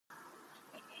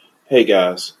Hey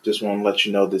guys, just want to let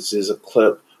you know this is a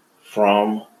clip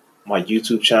from my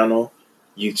YouTube channel,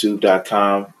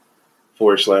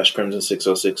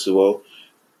 youtube.com/Crimson60620.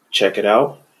 Check it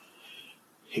out.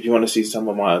 If you want to see some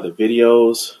of my other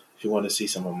videos, if you want to see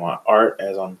some of my art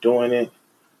as I'm doing it,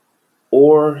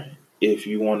 or if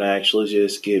you want to actually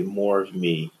just get more of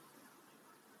me,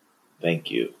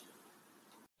 thank you.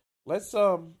 Let's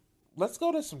let's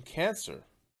go to some cancer.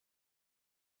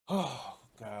 Oh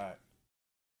God.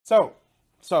 So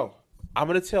so I'm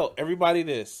gonna tell everybody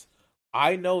this.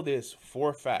 I know this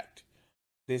for a fact.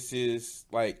 This is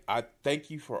like I thank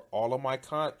you for all of my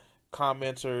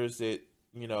commenters that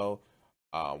you know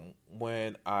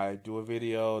when I do a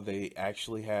video they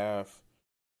actually have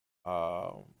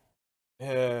um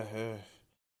I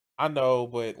know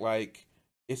but like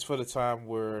it's for the time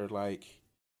where like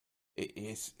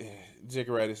it's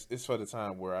Jiggerat. It's for the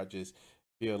time where I just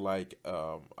feel like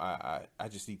I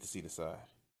just need to see the side.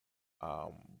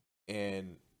 Um,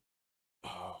 and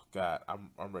oh God, I'm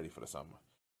ready for the summer.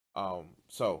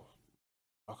 So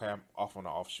okay, I'm off on the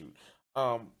offshoot.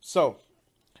 So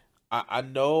I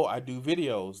know I do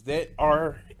videos that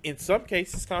are in some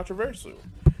cases controversial.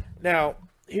 Now,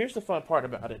 here's the fun part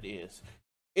about it is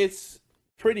it's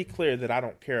pretty clear that I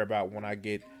don't care about when I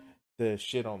get the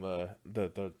shit on the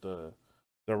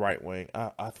right wing.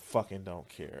 I fucking don't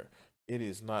care. It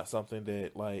is not something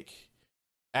that like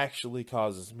actually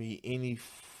causes me any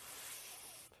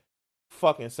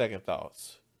fucking second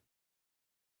thoughts.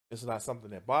 It's not something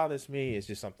that bothers me. It's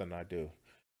just something I do.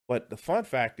 But the fun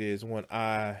fact is when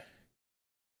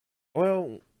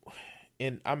well,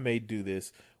 and I may do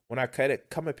this when I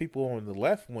come at people on the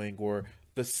left wing or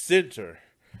the center.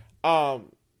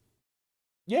 Um,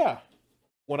 yeah,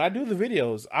 when I do the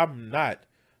videos, I'm not.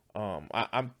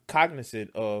 I'm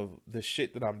cognizant of the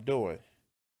shit that I'm doing.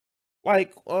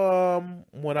 Like,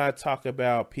 when I talk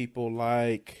about people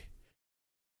like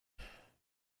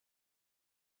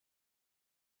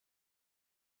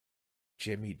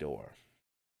Jimmy Dore.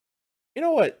 You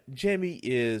know what? Jimmy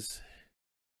is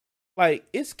like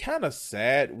it's kind of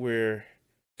sad where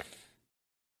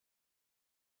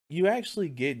you actually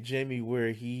get Jimmy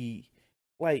where he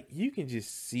like you can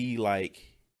just see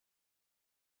like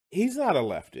he's not a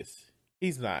leftist.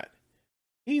 He's not.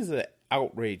 He's an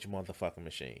outrage motherfucking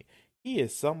machine. He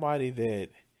is somebody that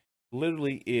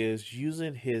literally is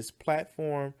using his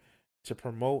platform to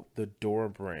promote the Dora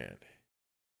brand.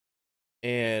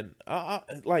 And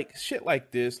like shit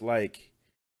like this, like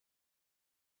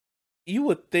you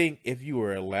would think if you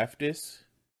were a leftist,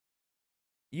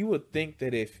 you would think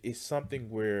that if it's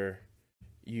something where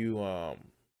you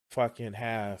fucking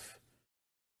have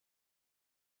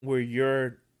where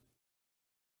your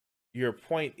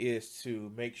point is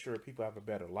to make sure people have a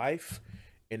better life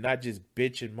and not just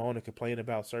bitch and moan and complain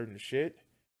about certain shit.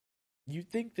 You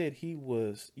think that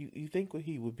you think what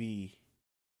he would be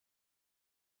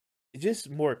just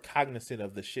more cognizant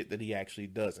of the shit that he actually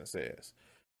does and says.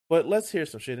 But let's hear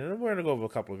some shit, and then we're gonna go over a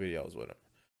couple of videos with him.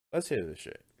 Let's hear this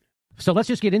shit. So let's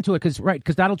just get into it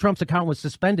because Donald Trump's account was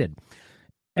suspended,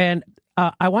 and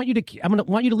I'm gonna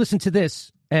want you to listen to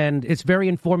this, and it's very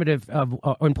informative,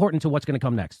 important to what's going to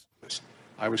come next.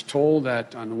 I was told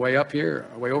that on the way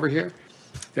over here,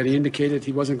 that he indicated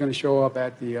he wasn't going to show up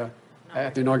at the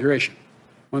inauguration.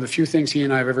 One of the few things he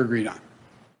and I have ever agreed on.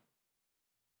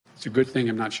 It's a good thing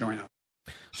I'm not showing up.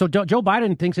 So Joe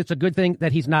Biden thinks it's a good thing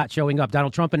that he's not showing up.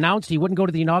 Donald Trump announced he wouldn't go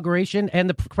to the inauguration, and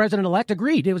the president-elect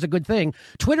agreed it was a good thing.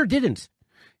 Twitter didn't.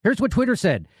 Here's what Twitter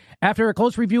said. After a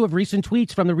close review of recent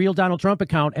tweets from the real Donald Trump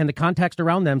account and the context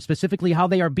around them, specifically how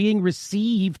they are being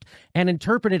received and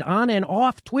interpreted on and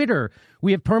off Twitter,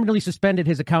 we have permanently suspended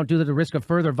his account due to the risk of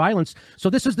further violence.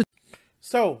 So,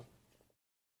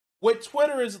 what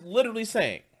Twitter is literally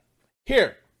saying,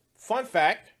 here, fun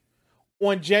fact,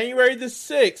 on January the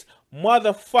 6th,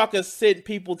 motherfuckers sent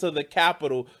people to the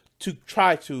Capitol to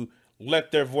try to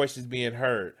let their voices be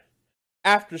heard.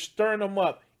 After stirring them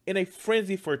up in a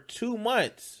frenzy for 2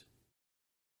 months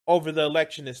over the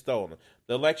election is stolen.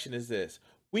 The election is this.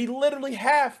 We literally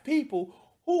have people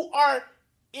who are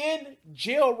in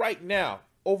jail right now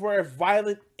over a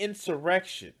violent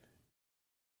insurrection.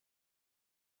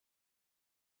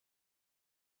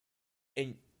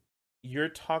 And you're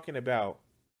talking about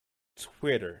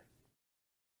Twitter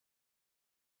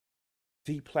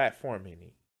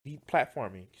deplatforming,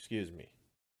 excuse me.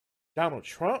 Donald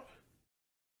Trump?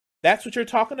 That's what you're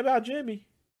talking about, Jimmy?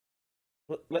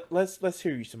 Let's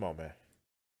hear you some more, man.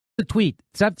 The tweet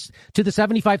to the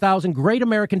 75,000 great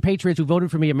American patriots who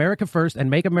voted for me, America first, and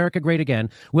make America great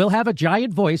again, will have a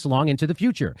giant voice long into the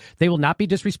future. They will not be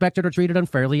disrespected or treated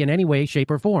unfairly in any way, shape,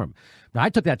 or form. Now, I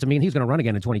took that to mean he's going to run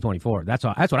again in 2024. That's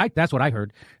what I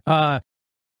heard.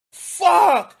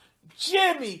 Fuck,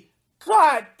 Jimmy!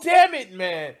 God damn it,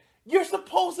 man! You're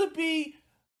supposed to be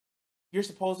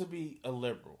a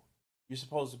liberal. You're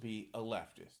supposed to be a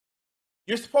leftist.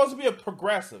 You're supposed to be a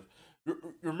progressive.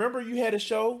 Remember you had a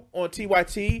show on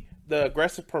TYT, The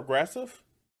Aggressive Progressive?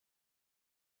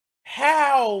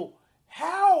 How,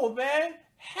 man?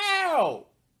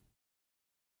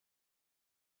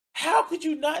 How could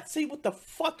you not see what the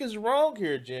fuck is wrong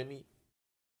here, Jimmy?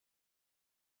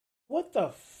 What the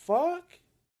fuck?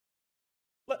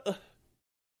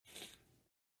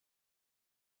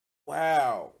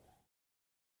 Wow.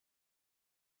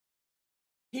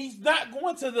 He's not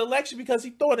going to the election because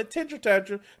he's throwing a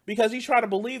tantrum because he's trying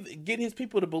to get his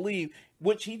people to believe,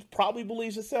 which he probably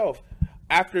believes himself,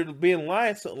 after being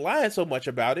lying so much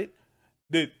about it,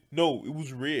 that no, it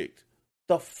was rigged.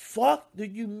 The fuck do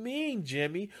you mean,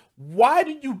 Jimmy? Why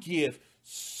did you give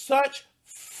such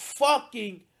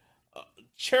fucking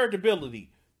charitability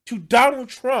to Donald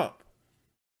Trump,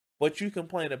 but you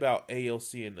complain about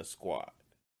AOC and the squad?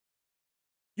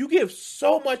 You give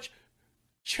so much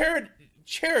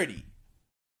charity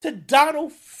to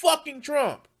Donald fucking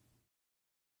Trump.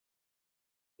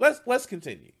 Let's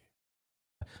continue.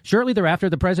 Shortly thereafter,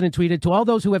 the president tweeted, "To all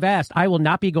those who have asked, I will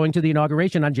not be going to the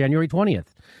inauguration on January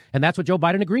 20th. And that's what Joe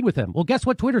Biden agreed with him. Well, guess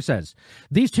what Twitter says?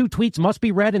 These two tweets must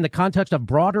be read in the context of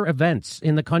broader events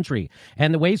in the country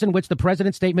and the ways in which the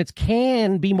president's statements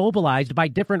can be mobilized by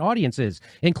different audiences,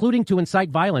 including to incite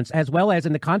violence, as well as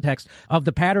in the context of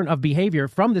the pattern of behavior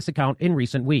from this account in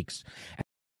recent weeks."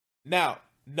 Now,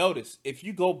 notice, if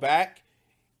you go back,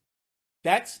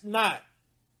 that's not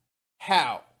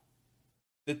how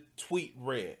the tweet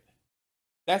read.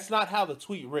 That's not how the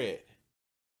tweet read.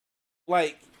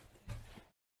 Like,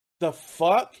 the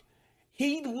fuck?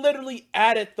 He literally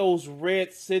added those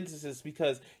red sentences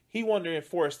because he wanted to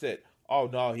enforce that,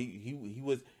 oh no, he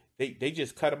was, they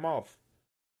just cut him off.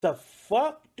 The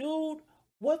fuck, dude?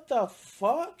 What the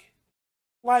fuck?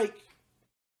 Like,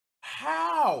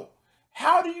 how?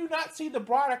 How do you not see the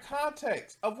broader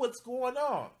context of what's going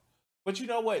on? But you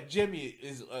know what? Jimmy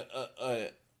is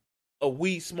a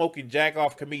weed smoking jack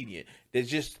off comedian that's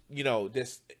just,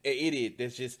 this idiot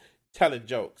that's just telling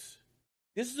jokes.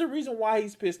 This is the reason why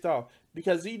he's pissed off,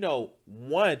 because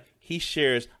one, he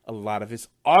shares a lot of his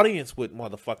audience with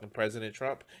motherfucking President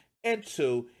Trump, and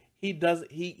two, he wants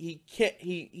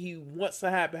to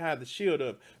hide behind the shield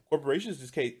of corporations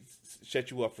just can't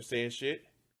shut you up for saying shit.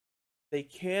 They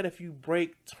can if you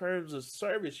break terms of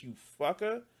service, you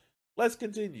fucker. Let's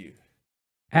continue.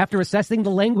 After assessing the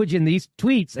language in these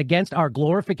tweets against our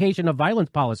glorification of violence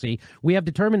policy, we have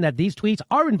determined that these tweets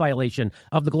are in violation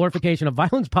of the glorification of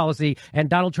violence policy, and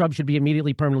Donald Trump should be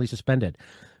immediately permanently suspended.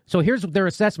 So here's their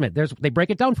assessment. They break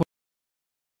it down for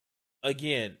you.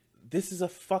 Again, this is a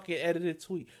fucking edited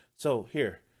tweet. So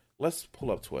here, let's pull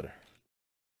up Twitter.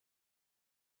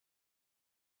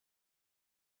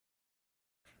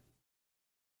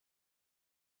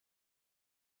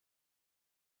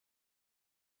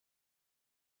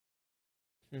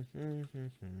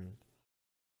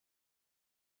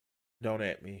 Don't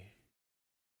at me.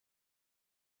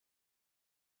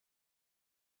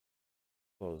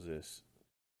 Close this.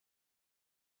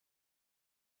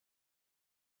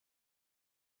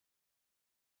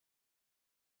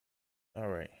 All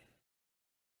right.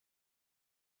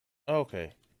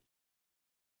 Okay.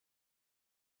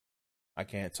 I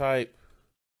can't type.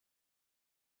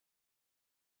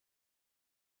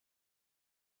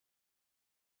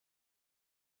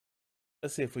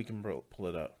 Let's see if we can pull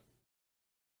it up.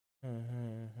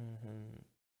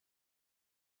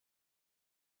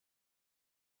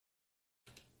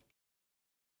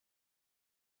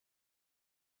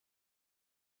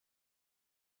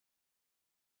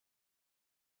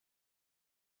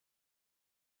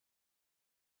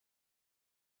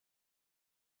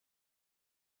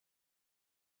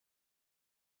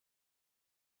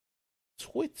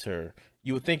 Twitter.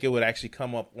 You would think it would actually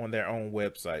come up on their own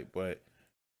website, but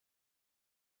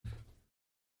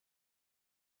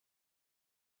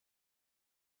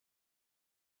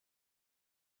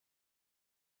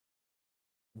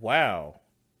wow,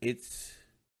 it's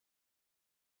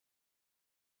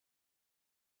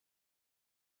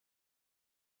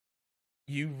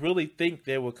you really think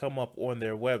they would come up on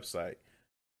their website,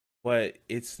 but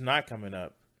it's not coming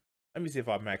up. Let me see if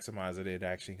I maximize it. It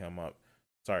actually come up.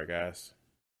 Sorry, guys.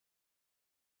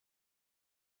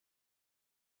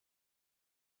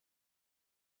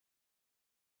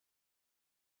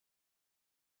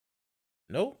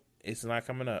 Nope, it's not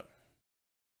coming up.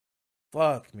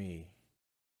 Fuck me.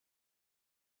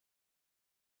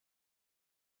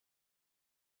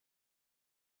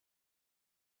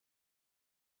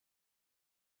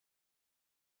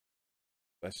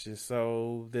 Let's just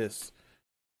so this.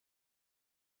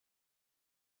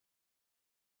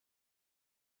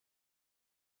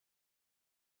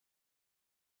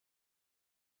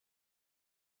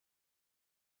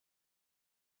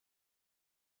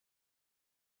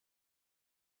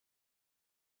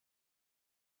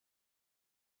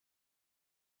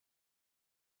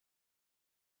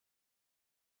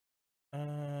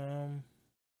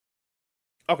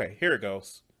 Okay, here it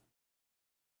goes.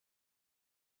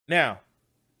 Now,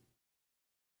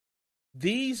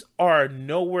 these are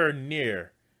nowhere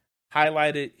near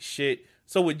highlighted shit.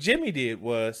 So what Jimmy did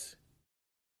was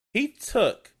he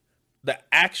took the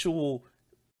actual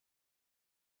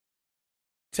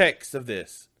text of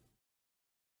this.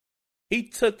 He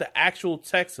took the actual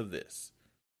text of this.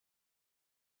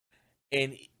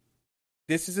 And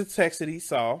this is a text that he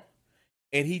saw,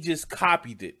 and he just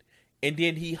copied it. And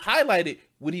then he highlighted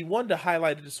what he wanted to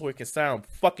highlight it so it can sound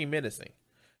fucking menacing.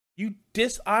 You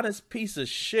dishonest piece of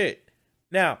shit.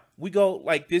 Now, we go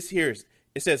like this here.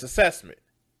 It says assessment.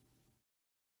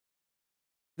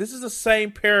 This is the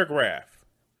same paragraph.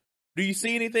 Do you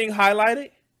see anything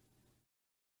highlighted?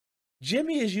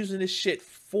 Jimmy is using this shit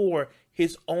for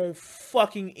his own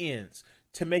fucking ends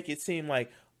to make it seem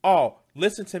like, oh,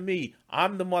 listen to me.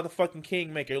 I'm the motherfucking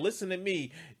kingmaker. Listen to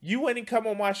me. You ain't come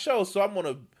on my show, so I'm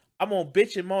gonna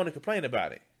bitch and moan and complain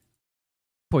about it.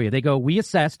 For you, they go, we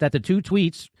assessed that the two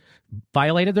tweets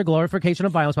violated their glorification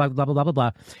of violence, blah, blah, blah, blah, blah,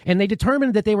 blah. And they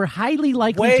determined that they were highly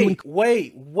likely to...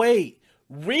 Wait.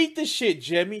 Read the shit,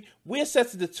 Jimmy. We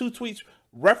assessed the two tweets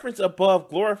referenced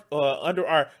above under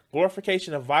our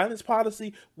glorification of violence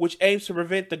policy, which aims to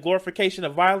prevent the glorification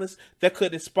of violence that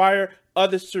could inspire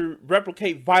others to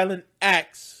replicate violent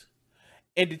acts,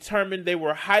 and determined they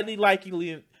were highly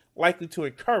likely to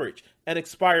encourage and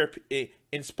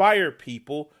inspire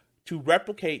people to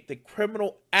replicate the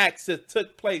criminal acts that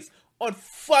took place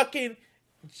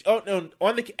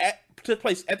took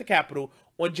place at the Capitol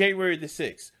on January the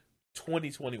 6th,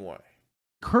 2021.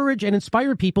 Encourage and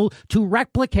inspire people to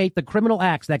replicate the criminal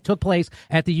acts that took place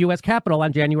at the U.S. Capitol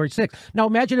on January 6th. Now,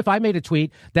 imagine if I made a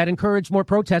tweet that encouraged more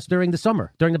protests during the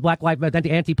summer, during the Black Lives Matter,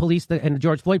 the anti-police and the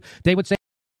George Floyd. They would say,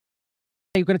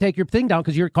 you're going to take your thing down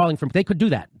because you're calling from... They could do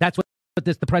that. That's what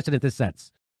the precedent this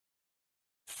sets.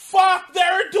 Fuck,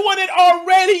 they're doing it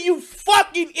already, you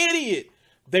fucking idiot.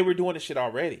 They were doing this shit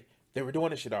already.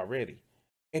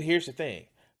 And here's the thing.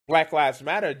 Black Lives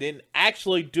Matter didn't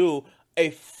actually do a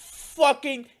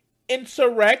fucking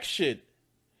insurrection.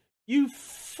 You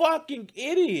fucking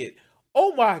idiot.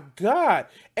 Oh my God.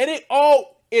 And it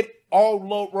all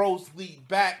roads lead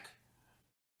back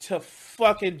to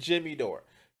fucking Jimmy Dore.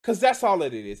 Because that's all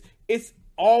it is. It's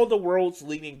all the roads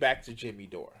leading back to Jimmy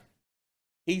Dore.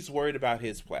 He's worried about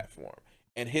his platform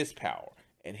and his power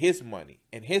and his money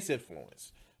and his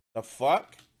influence. The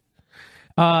fuck?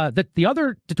 The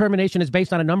other determination is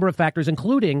based on a number of factors,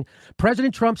 including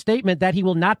President Trump's statement that he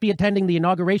will not be attending the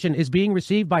inauguration is being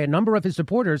received by a number of his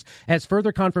supporters as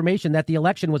further confirmation that the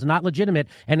election was not legitimate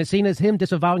and is seen as him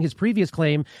disavowing his previous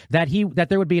claim that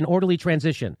there would be an orderly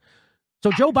transition.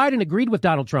 So Joe Biden agreed with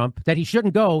Donald Trump that he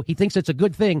shouldn't go. He thinks it's a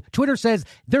good thing. Twitter says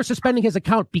they're suspending his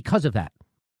account because of that.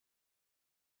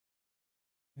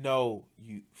 No,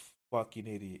 you fucking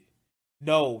idiot.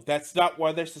 No, that's not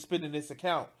why they're suspending this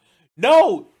account.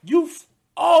 No, you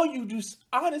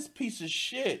dishonest piece of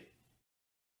shit.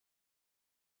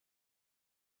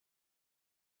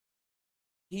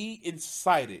 He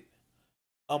incited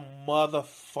a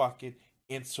motherfucking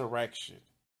insurrection.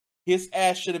 His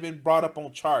ass should have been brought up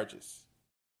on charges.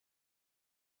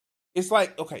 It's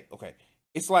like, okay.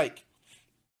 It's like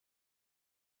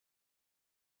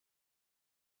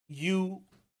you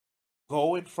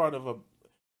go in front of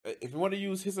if you want to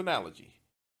use his analogy,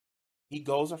 he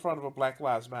goes in front of a Black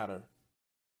Lives Matter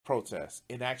protest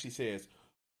and actually says,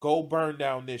 go burn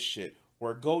down this shit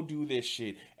or go do this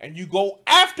shit. And you go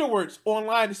afterwards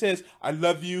online and says, I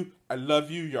love you,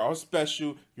 you're all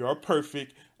special, you're all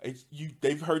perfect.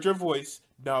 They've heard your voice,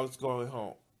 now it's going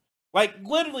home. Like,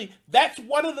 literally, that's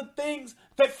one of the things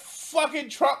that fucking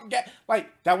Trump got.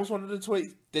 Like, that was one of the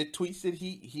tweets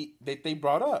that they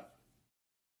brought up.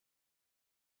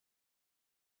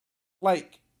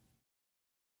 Like,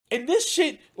 and this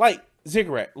shit, like,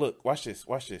 Ziggurat, look, watch this.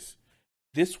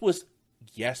 This was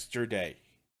yesterday.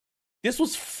 This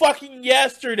was fucking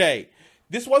yesterday.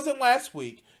 This wasn't last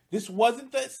week. This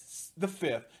wasn't the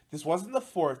 5th. This wasn't the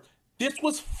 4th. This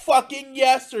was fucking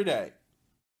yesterday.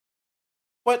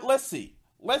 But let's see.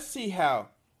 Let's see how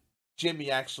Jimmy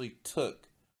actually took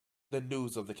the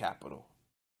news of the Capitol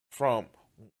from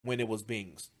when it was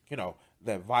being,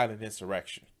 that violent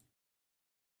insurrection.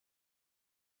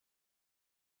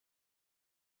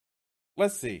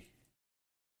 Let's see.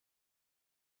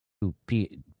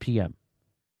 p.m.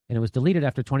 And it was deleted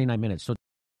after 29 minutes. So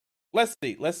let's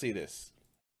see this.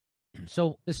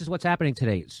 So this is what's happening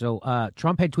today. So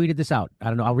Trump had tweeted this out. I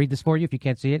don't know. I'll read this for you if you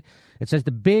can't see it. It says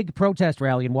the big protest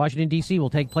rally in Washington, D.C. will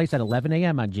take place at 11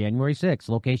 a.m. on January 6th.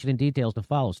 Location and details to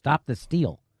follow. Stop the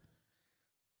steal.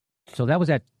 So that was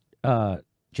at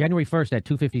January 1st at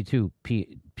 2:52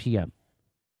 p.m.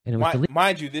 And it was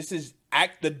mind you, this is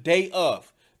the day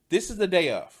of. This is the day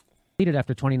of. Deleted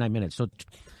after 29 minutes. So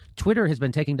Twitter has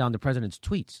been taking down the president's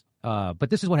tweets. But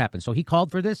this is what happened. So he called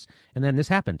for this, and then this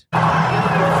happened.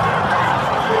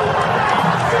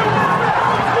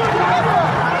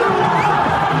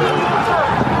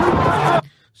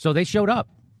 So they showed up.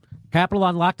 Capitol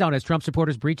on lockdown as Trump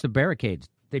supporters breached the barricades.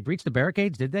 They breached the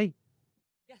barricades, did they?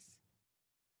 Yes.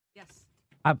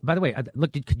 By the way,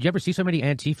 look, did you ever see so many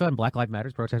Antifa and Black Lives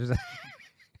Matter protesters?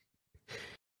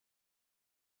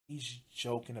 He's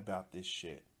joking about this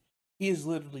shit. He is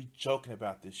literally joking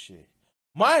about this shit.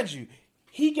 Mind you,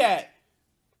 he got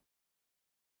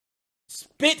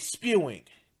spit spewing,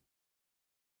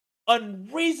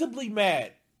 unreasonably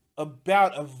mad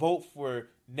about a vote for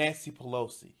Nancy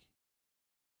Pelosi.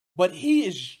 But he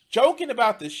is joking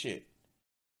about this shit.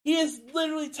 He is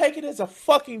literally taking it as a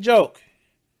fucking joke.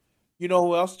 You know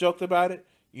who else joked about it?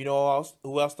 You know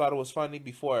who else thought it was funny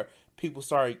before people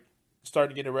started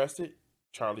to get arrested?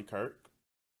 Charlie Kirk.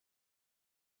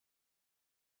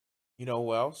 You know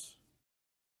who else?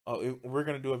 We're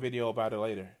going to do a video about it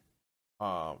later.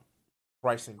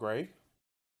 Bryson Gray.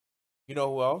 You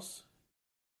know who else?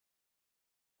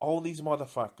 All these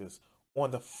motherfuckers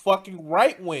on the fucking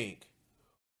right wing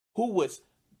who was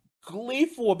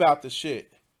gleeful about the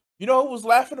shit. You know who was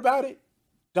laughing about it?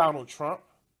 Donald Trump.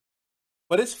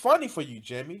 But it's funny for you,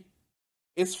 Jimmy.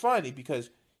 It's funny because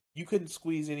you couldn't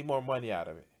squeeze any more money out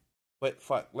of it. But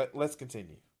fuck, let's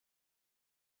continue.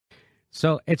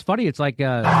 So it's funny. It's like,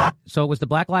 so it was the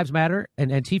Black Lives Matter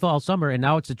and Antifa all summer, and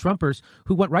now it's the Trumpers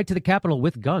who went right to the Capitol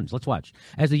with guns. Let's watch.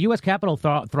 As the U.S. Capitol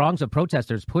throngs of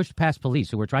protesters pushed past police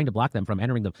who were trying to block them from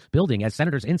entering the building as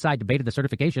senators inside debated the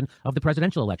certification of the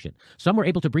presidential election. Some were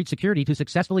able to breach security to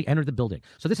successfully enter the building.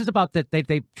 So this is about that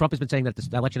Trump has been saying that this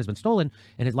election has been stolen,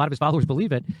 and a lot of his followers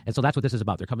believe it. And so that's what this is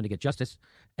about. They're coming to get justice.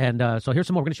 And so here's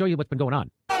some more. We're going to show you what's been going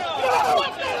on.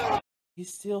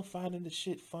 He's still finding the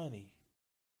shit funny.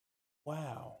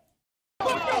 Wow.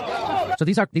 So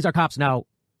these are cops now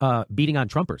beating on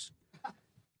Trumpers.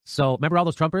 So remember all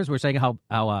those Trumpers were saying how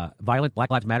violent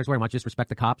Black Lives Matter were and want to just respect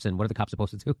the cops, and what are the cops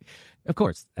supposed to do? Of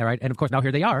course, all right, and of course now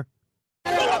here they are.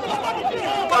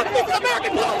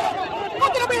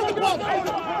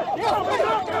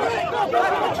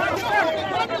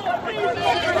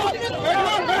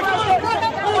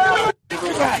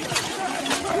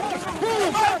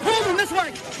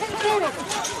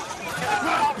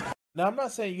 Now, I'm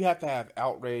not saying you have to have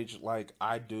outrage like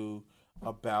I do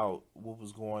about what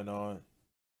was going on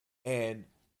and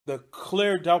the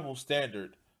clear double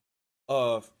standard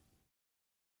of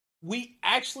we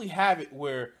actually have it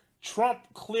where Trump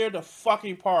cleared the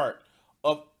fucking part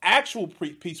of actual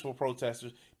peaceful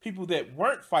protesters, people that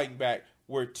weren't fighting back,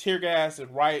 were tear gas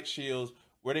and riot shields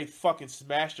where they fucking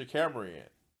smashed their camera in.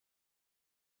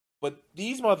 But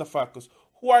these motherfuckers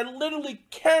who are literally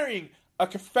carrying a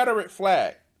Confederate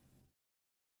flag,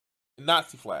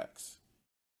 Nazi flags.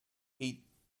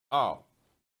 An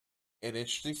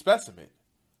interesting specimen.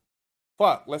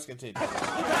 Fuck, let's continue.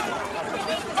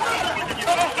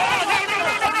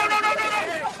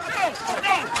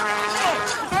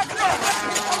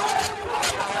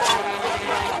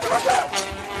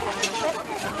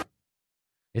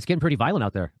 It's getting pretty violent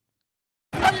out there.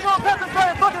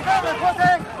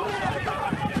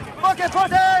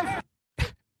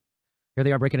 Here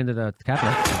they are breaking into the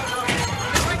Capitol.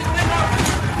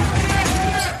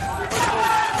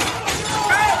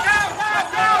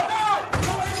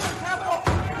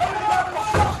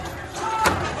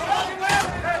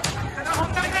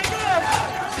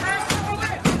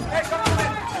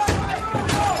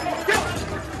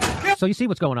 So you see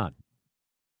what's going on.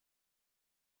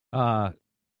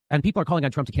 And people are calling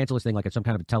on Trump to cancel this thing like it's some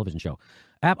kind of a television show.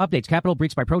 Updates. Capitol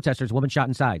breached by protesters. Woman shot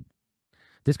inside.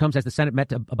 This comes as the Senate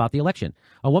met about the election.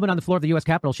 A woman on the floor of the U.S.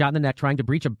 Capitol shot in the neck trying to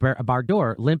breach a barred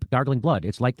door, limp, gargling blood.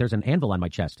 It's like there's an anvil on my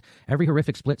chest. Every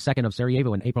horrific split second of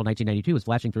Sarajevo in April 1992 is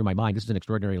flashing through my mind. This is an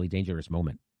extraordinarily dangerous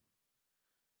moment.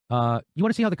 You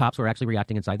want to see how the cops were actually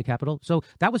reacting inside the Capitol? So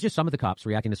that was just some of the cops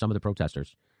reacting to some of the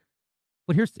protesters.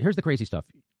 But here's the crazy stuff.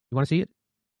 You want to see it?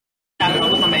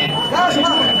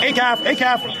 ACAF,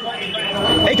 ACAF,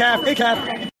 ACAF,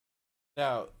 ACAF.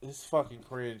 Now, this fucking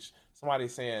cringe. Somebody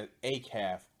saying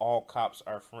ACAF, all cops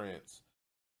are friends.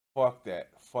 Fuck that.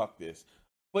 Fuck this.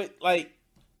 But, like,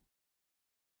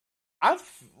 I've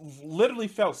literally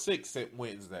felt sick since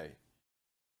Wednesday.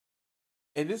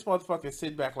 And this motherfucker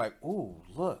sitting back like, ooh,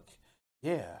 look.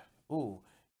 Yeah. Ooh.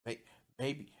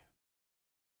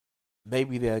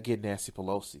 Maybe they'll get Nancy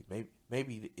Pelosi.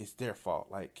 Maybe it's their fault.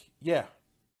 Like, yeah.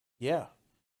 Yeah.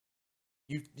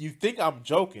 You think I'm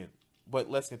joking, but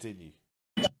let's continue.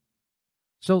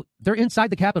 So they're inside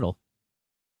the Capitol.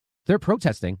 They're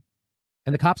protesting,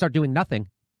 and the cops are doing nothing.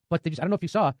 But they just, I don't know if you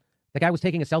saw, the guy was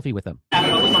taking a selfie with them.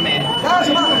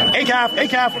 ACAF,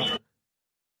 ACAF.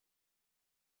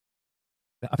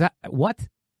 What?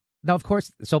 Now, of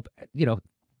course, so, you know.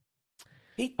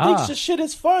 He thinks the shit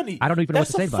is funny. I don't even know what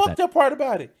to say about that. That's the fucked up part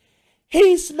about it.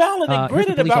 He's smiling and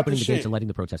grinning police about opening the the gates shit. and letting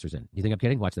the protesters in. You think I'm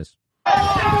kidding? Watch this.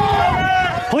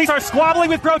 Police are squabbling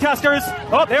with protesters.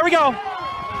 Oh, there we go.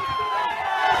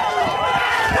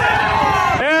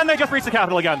 And they just reached the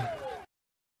Capitol again.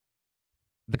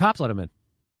 The cops let him in.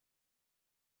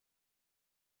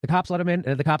 The cops let him in.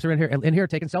 The cops are in here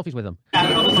taking selfies with him.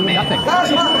 Doing nothing.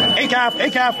 ACAF,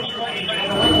 ACAF,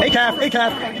 ACAF,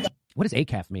 ACAF. What does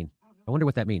ACAF mean? I wonder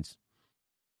what that means.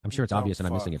 I'm sure it's obvious and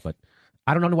I'm missing it, but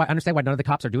I don't know why. I understand why none of the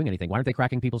cops are doing anything. Why aren't they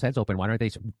cracking people's heads open? Why aren't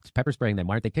they pepper spraying them?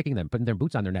 Why aren't they kicking them, putting their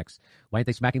boots on their necks? Why aren't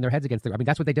they smacking their heads against I mean,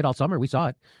 that's what they did all summer. We saw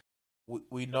it.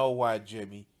 We know why,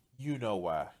 Jimmy. You know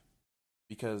why.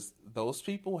 Because those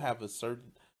people have a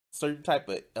certain type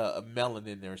of melanin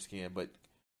in their skin, but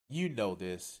you know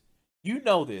this. You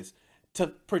know this. To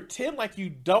pretend like you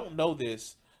don't know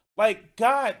this, like,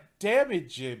 God damn it,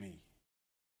 Jimmy.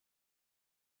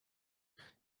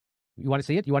 You want to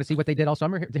see it? You want to see what they did all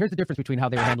summer? Here's the difference between how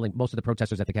they were handling most of the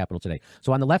protesters at the Capitol today.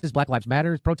 So on the left is Black Lives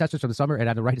Matter protesters for the summer, and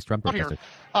on the right is Trump protesters.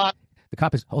 The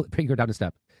cop is bringing her down a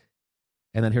step.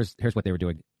 And then here's what they were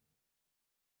doing.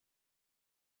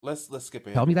 Let's skip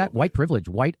ahead. Tell me that. White privilege.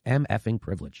 White MFing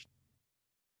privilege.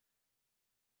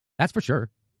 That's for sure.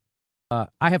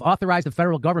 I have authorized the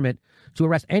federal government to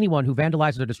arrest anyone who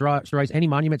vandalizes or destroys any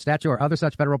monument, statue, or other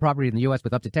such federal property in the U.S.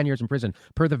 with up to 10 years in prison,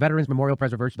 per the Veterans Memorial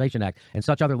Preservation Act, and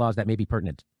such other laws that may be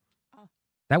pertinent.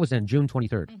 That was in June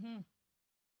 23rd. Mm-hmm.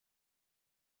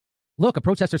 Look, a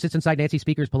protester sits inside Nancy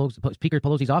Speaker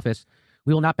Pelosi's office.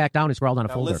 We will not back down and scrawled on a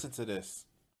folder. Listen to this.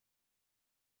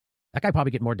 That guy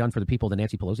probably get more done for the people than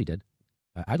Nancy Pelosi did.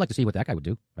 I'd like to see what that guy would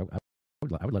do. I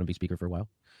would let him be speaker for a while.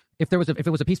 If it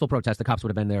was a peaceful protest, the cops would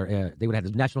have been there. They would have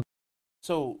had the national.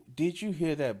 So did you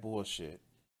hear that bullshit?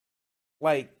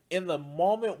 Like, in the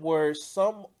moment where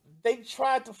they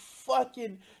tried to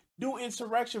fucking do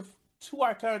insurrection to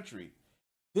our country,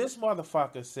 this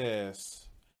motherfucker says,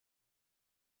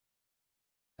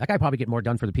 that guy probably get more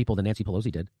done for the people than Nancy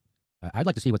Pelosi did. I'd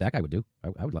like to see what that guy would do.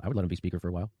 I would let him be speaker for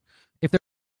a while.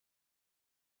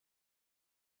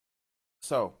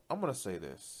 So I'm gonna say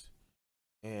this,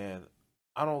 and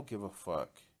I don't give a fuck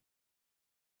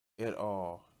at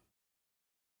all.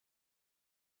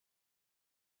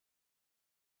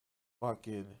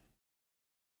 Fucking,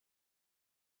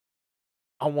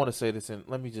 I want to say this, and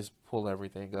let me just pull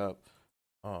everything up.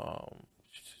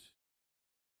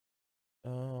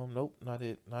 Nope, not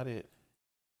it.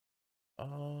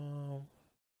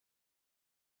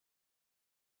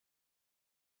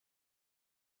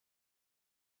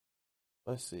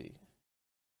 Let's see.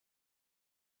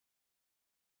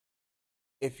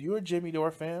 If you're a Jimmy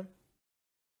Dore fan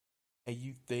and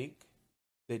you think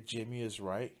that Jimmy is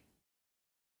right,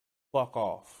 fuck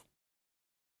off.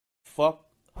 Fuck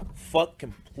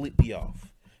completely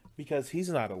off. Because he's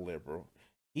not a liberal.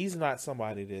 He's not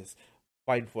somebody that's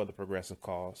fighting for the progressive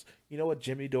cause. You know what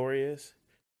Jimmy Dore is?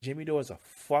 Jimmy Dore is a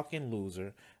fucking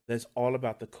loser that's all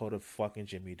about the code of fucking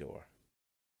Jimmy Dore.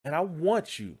 And I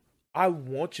want you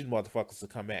motherfuckers to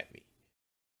come at me.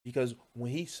 Because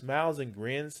when he smiles and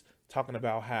grins talking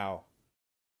about how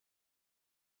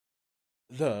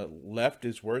the left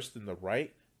is worse than the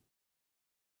right,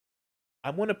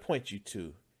 I'm going to point you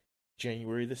to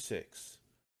January the 6th,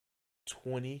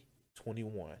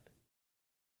 2021.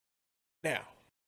 Now,